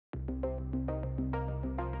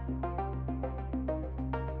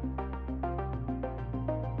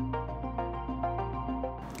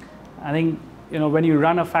I think, when you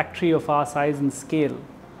run a factory of our size and scale,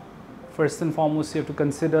 first and foremost, you have to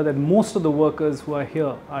consider that most of the workers who are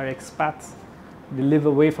here are expats. They live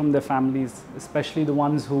away from their families, especially the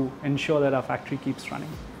ones who ensure that our factory keeps running.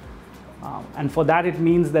 And for that, it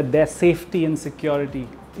means that their safety and security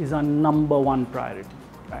is our #1 priority,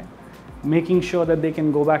 right? Making sure that they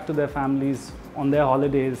can go back to their families on their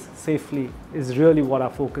holidays safely is really what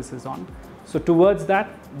our focus is on. So towards that,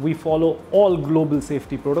 we follow all global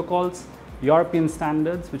safety protocols, European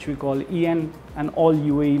standards, which we call EN, and all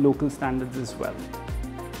UAE local standards as well.